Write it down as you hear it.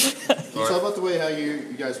talk about the way how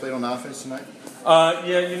you guys played on offense tonight?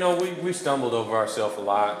 Yeah, we stumbled over ourselves a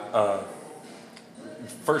lot.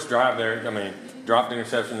 First drive there, dropped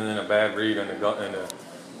interception and then a bad read in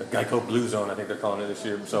the Geico Blue Zone, I think they're calling it this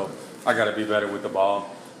year. So I got to be better with the ball.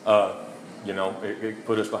 It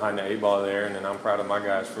put us behind the 8 ball there, and then I'm proud of my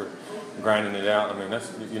guys for grinding it out.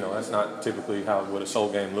 That's not typically what a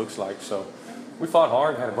soul game looks like. So we fought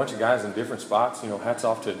hard, had a bunch of guys in different spots. Hats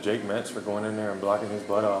off to Jake Metz for going in there and blocking his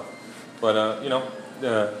butt off. But,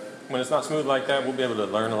 when it's not smooth like that, we'll be able to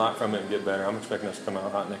learn a lot from it and get better. I'm expecting us to come out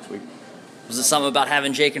hot next week. Was it something about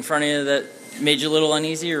having Jake in front of you that made you a little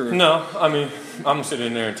uneasy? Or? No, I'm going to sit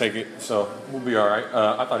in there and take it, so we'll be all right.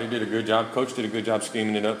 I thought he did a good job. Coach did a good job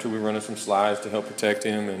scheming it up, too. We were running some slides to help protect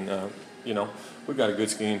him, and, we've got a good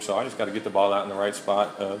scheme, so I just got to get the ball out in the right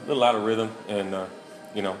spot, a little out of rhythm, and,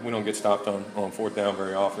 we don't get stopped on fourth down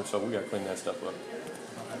very often, so we got to clean that stuff up.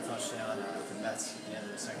 That touchdown with the Mets at the end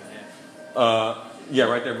of the second half. Yeah,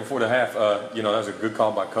 right there before the half, that was a good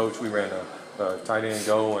call by Coach. We ran a tight end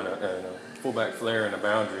go and a fullback flare in the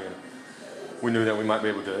boundary, and we knew that we might be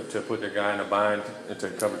able to put their guy in a bind to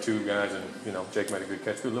cover 2 guys, and Jake made a good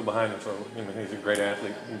catch. We were a little behind him, so he's a great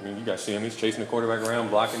athlete. You guys see him; he's chasing the quarterback around,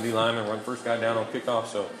 blocking D lineman, run first guy down on kickoff.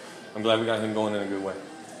 So I'm glad we got him going in a good way.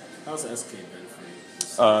 How's SK been for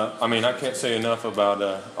you? I can't say enough about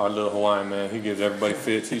our little Hawaiian man. He gives everybody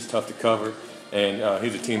fits. He's tough to cover, and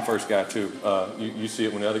he's a team first guy too. You see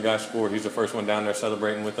it when the other guy scored. He's the first one down there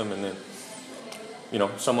celebrating with them, and then.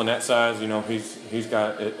 Someone that size, he's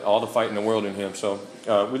got all the fight in the world in him. So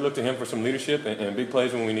we looked to him for some leadership and big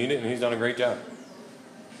plays when we need it, and he's done a great job.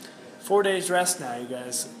 4 days rest now. You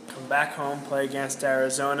guys come back home, play against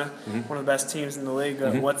Arizona, one of the best teams in the league.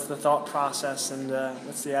 What's the thought process and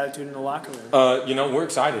what's the attitude in the locker room? We're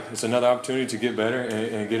excited. It's another opportunity to get better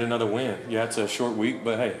and get another win. Yeah, it's a short week,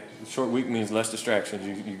 but hey, short week means less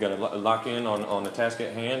distractions. You got to lock in on the task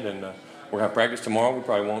at hand, and we'll have practice tomorrow. We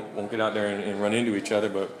probably won't get out there and run into each other,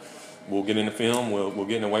 but we'll get in the film. We'll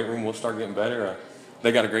get in the weight room. We'll start getting better.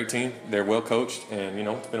 They got a great team. They're well coached, and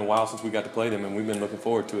it's been a while since we got to play them, and we've been looking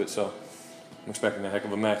forward to it. So I'm expecting a heck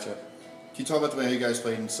of a matchup. Can you talk about the way you guys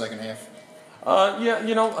played in the second half?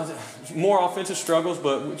 More offensive struggles,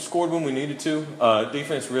 but we scored when we needed to.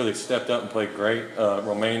 Defense really stepped up and played great.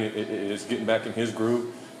 Romaine is getting back in his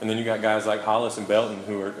groove, and then you got guys like Hollis and Belton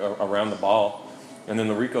who are around the ball. And then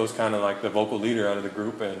Rico's kind of like the vocal leader out of the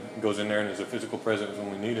group and goes in there and is a physical presence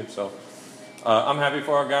when we need him. So I'm happy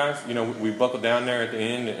for our guys. We buckled down there at the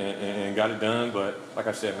end and got it done. But like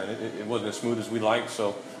I said, man, it wasn't as smooth as we liked.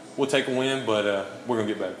 So we'll take a win, but we're going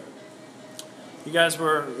to get better. You guys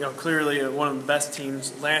were clearly one of the best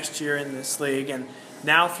teams last year in this league. And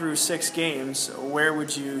now through 6 games, where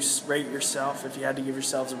would you rate yourself if you had to give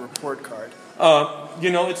yourselves a report card?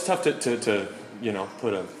 It's tough to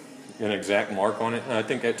put an exact mark on it. I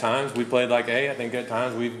think at times we played like A. I think at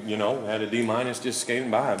times we, had a D- just skating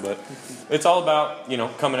by. But it's all about,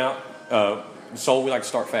 coming out. We like to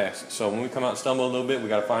start fast. So when we come out and stumble a little bit, we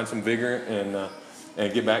got to find some vigor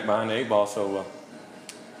and get back behind the 8 ball. So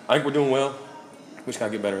I think we're doing well. We just got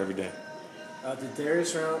to get better every day. Did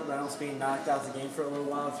Darius Reynolds being knocked out the game for a little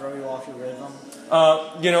while throw you off your rhythm?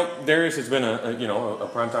 Darius has been a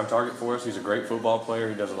primetime target for us. He's a great football player.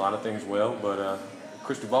 He does a lot of things well, but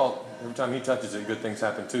Chris Duval, every time he touches it, good things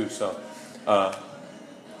happen too. So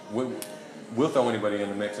we'll throw anybody in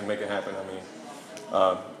the mix and make it happen.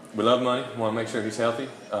 We love Money. Want to make sure he's healthy.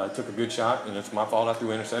 Took a good shot, and it's my fault I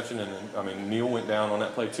threw an interception. And then, Neal went down on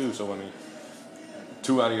that play too. So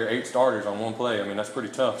 2 out of your 8 starters on one play. That's pretty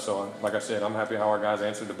tough. So like I said, I'm happy how our guys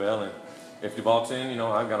answered the bell. And if Duval's in,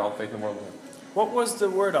 I've got all the faith in the world in him. What was the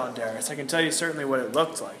word on Darius? I can tell you certainly what it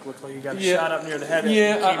looked like. Looked like he got a shot up near the head and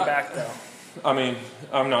came back though.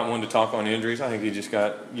 I'm not one to talk on injuries. I think he just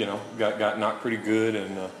got knocked pretty good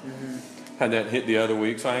and had that hit the other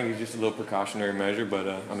week. So I think he's just a little precautionary measure. But,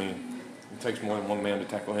 it takes more than one man to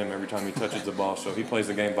tackle him every time he touches the ball. So he plays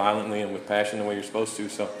the game violently and with passion the way you're supposed to.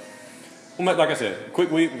 So, like I said, quick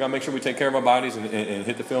week. We've got to make sure we take care of our bodies and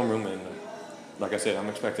hit the film room. And like I said, I'm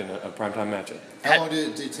expecting a primetime matchup. How long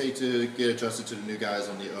did it take to get adjusted to the new guys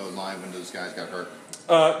on the O-line when those guys got hurt?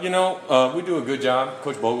 We do a good job.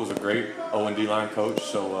 Coach Bogle's a great O&D line coach,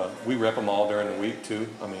 so we rep them all during the week too.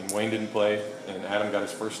 Wayne didn't play, and Adam got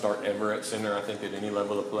his first start ever at center, I think, at any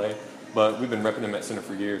level of play. But we've been repping him at center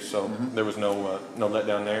for years, so there was no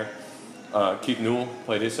letdown there. Keith Newell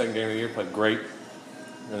played his second game of the year, played great.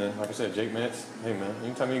 And then, like I said, Jake Metz, hey, man,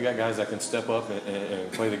 anytime you got guys that can step up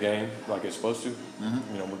and play the game like it's supposed to,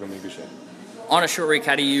 we're going to be in good shape. On a short week,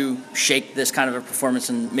 how do you shake this kind of a performance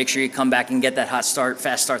and make sure you come back and get that fast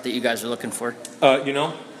start that you guys are looking for?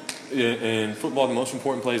 in football, the most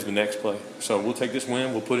important play is the next play. So we'll take this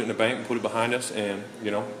win, we'll put it in the bank, and put it behind us, and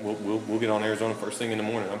we'll get on Arizona first thing in the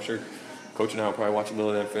morning. I'm sure Coach and I will probably watch a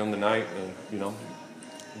little of that film tonight, and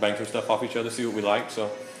bang some stuff off each other, see what we like. So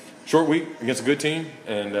short week against a good team,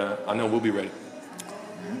 and I know we'll be ready.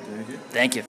 Thank you. Thank you.